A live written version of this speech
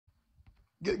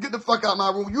Get the fuck out of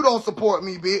my room. You don't support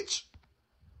me, bitch.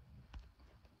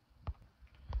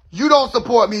 You don't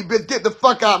support me, bitch. Get the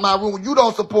fuck out of my room. You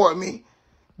don't support me.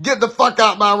 Get the fuck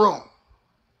out of my room.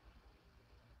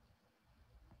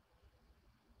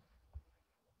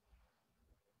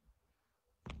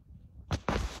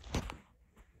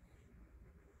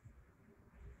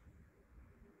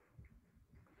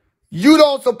 You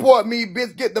don't support me,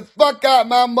 bitch. Get the fuck out of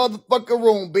my motherfucking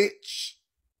room, bitch.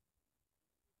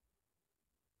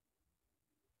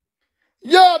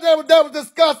 Yeah, that was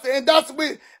disgusting. And that's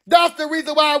the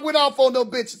reason why I went off on them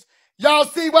bitches. Y'all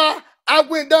see why I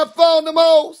went that far on them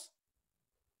hoes?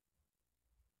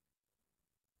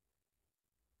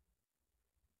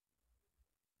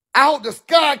 I hope the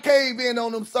sky cave in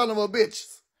on them son of a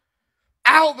bitches.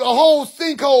 I hope the whole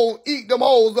sinkhole eat them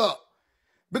hoes up.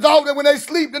 But I hope that when they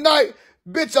sleep tonight,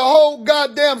 bitch, a whole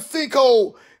goddamn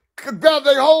sinkhole could grab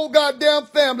their whole goddamn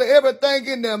family, everything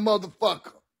in there,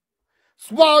 motherfucker.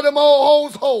 Swallow them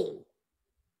old hoes whole.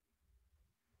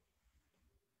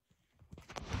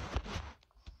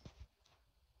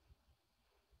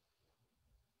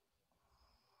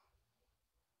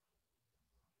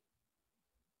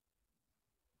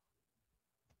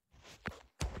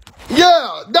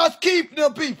 Yeah, that's keeping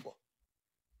them people.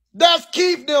 That's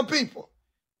keeping them people.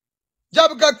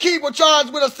 Y'all got Keith was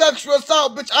charged with a sexual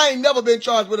assault, bitch. I ain't never been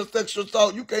charged with a sexual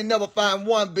assault. You can't never find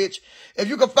one, bitch. If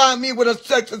you can find me with a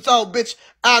sexual assault, bitch,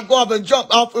 I'll go up and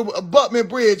jump off of Buttman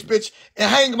Bridge, bitch,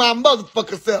 and hang my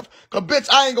motherfucking self. Cause,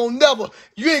 bitch,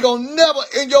 you ain't gonna never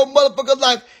in your motherfucking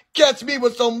life catch me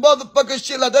with some motherfucking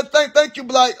shit like that. Thank you,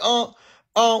 Black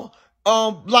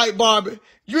Barbie.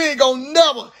 You ain't gonna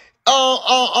never,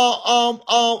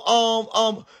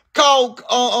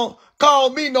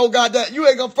 call me no goddamn. You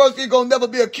ain't gonna first you gonna never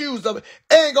be accused of it.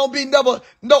 Ain't gonna be never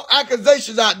no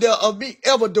accusations out there of me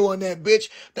ever doing that, bitch.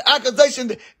 The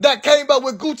accusation that came up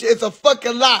with Gucci is a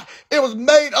fucking lie. It was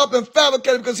made up and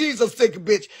fabricated because he's a sick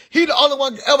bitch. He the only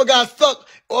one ever got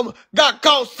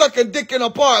caught sucking dick in a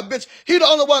park, bitch. He the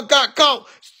only one got caught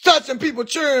touching people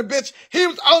cheering, bitch. He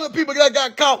was the only people that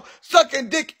got caught sucking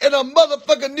dick in a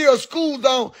motherfucking near school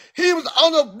zone. He was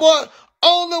the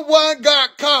only one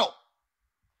got caught.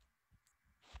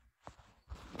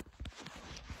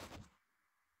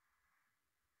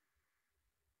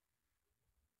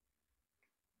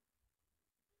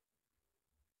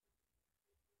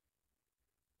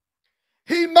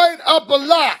 He made up a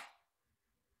lie.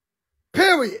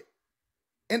 Period.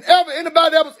 And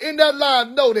anybody that was in that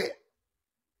line know that.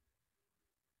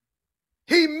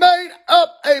 He made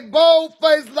up a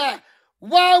bold-faced lie.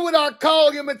 Why would I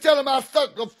call him and tell him I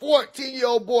sucked a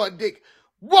 14-year-old boy dick?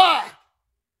 Why?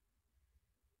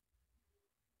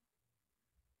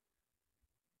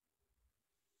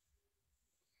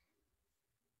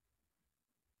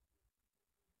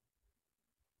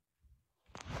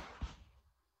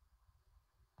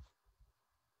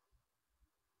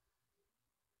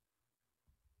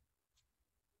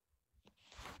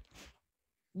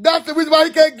 That's the reason why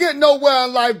he can't get nowhere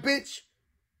in life, bitch.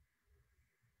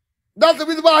 That's the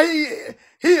reason why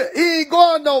he ain't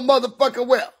going no motherfucking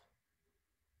well.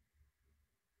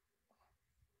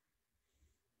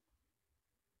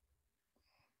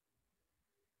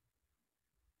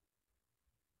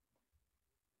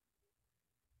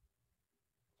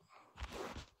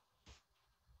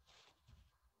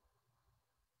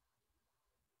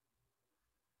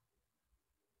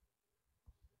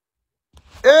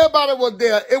 Everybody was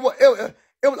there. It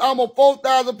was almost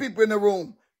 4,000 people in the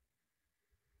room.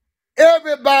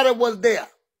 Everybody was there.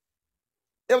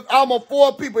 It was almost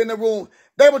 4 people in the room.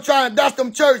 They were trying, that's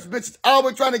them church bitches,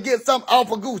 always trying to get something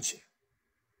off of Gucci.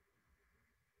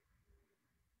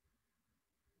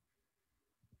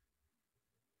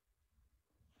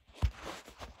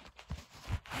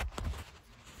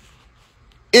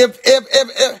 If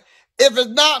it's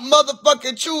not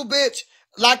motherfucking true, bitch,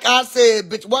 like I said,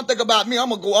 bitch, one thing about me, I'm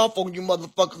gonna go off on you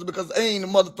motherfuckers because it ain't a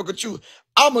motherfucking truth.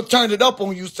 I'm gonna turn it up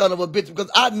on you, son of a bitch, because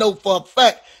I know for a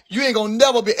fact you ain't gonna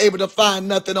never be able to find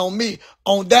nothing on me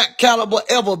on that caliber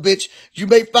ever, bitch. You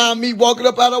may find me walking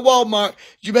up out of Walmart.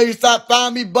 You may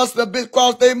find me busting a bitch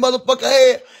across their motherfucking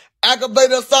head,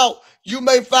 aggravated assault. You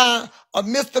may find a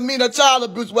misdemeanor child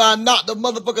abuse where I knocked the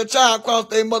motherfucking child across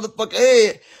their motherfucking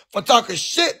head for talking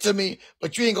shit to me,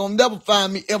 but you ain't gonna never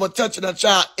find me ever touching a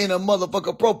child in a motherfucker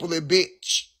appropriately,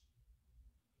 bitch.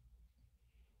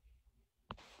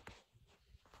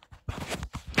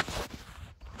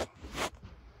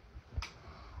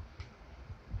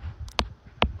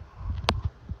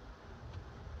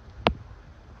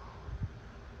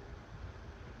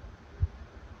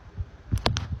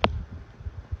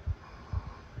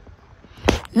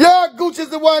 Yeah, Gucci's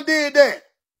the one did that.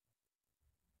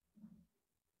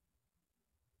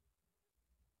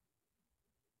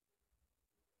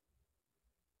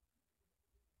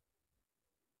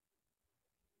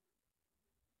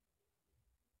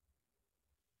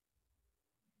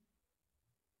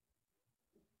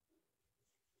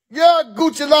 Yeah,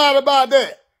 Gucci lied about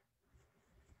that.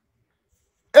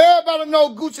 Everybody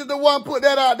know Gucci the one put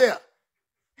that out there.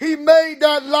 He made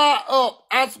that lie up.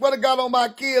 I swear to God on my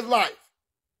kid's life.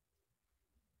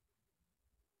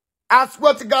 I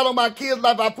swear to God on my kid's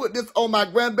life. I put this on my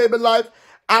grandbaby life.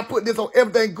 I put this on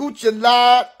everything. Gucci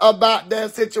lied about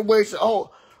that situation.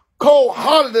 Oh,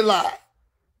 cold-heartedly lied.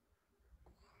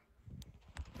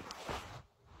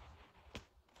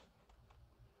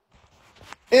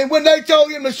 And when they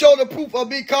told him to show the proof of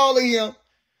me calling him,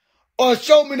 or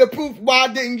show me the proof, why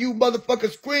didn't you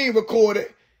motherfucker screen record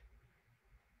it?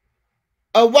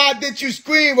 Or why didn't you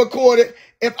screen record it?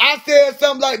 If I said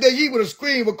something like that, he would have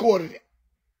screen recorded it.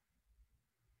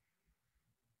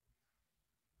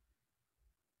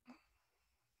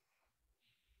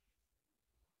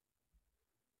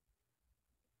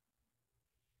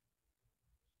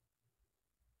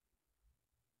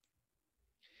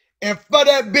 And for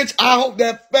that bitch, I hope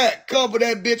that fat cover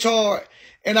that bitch hard.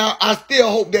 And I still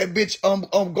hope that bitch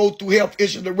go through health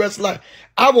issues the rest of life.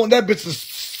 I want that bitch to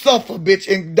suffer,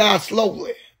 bitch, and die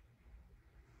slowly.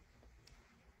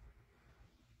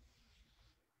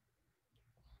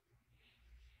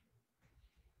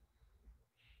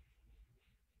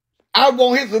 I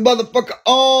want his motherfucking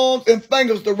arms and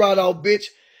fingers to rot off, bitch.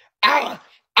 I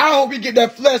hope he get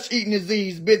that flesh eating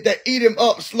disease, bitch, that eat him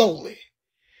up slowly.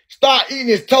 Start eating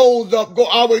his toes up, go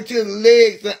all the way to the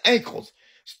legs and ankles.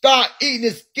 Start eating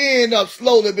his skin up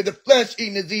slowly, but the flesh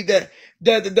eating disease that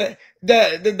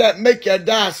make you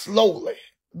die slowly,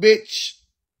 bitch.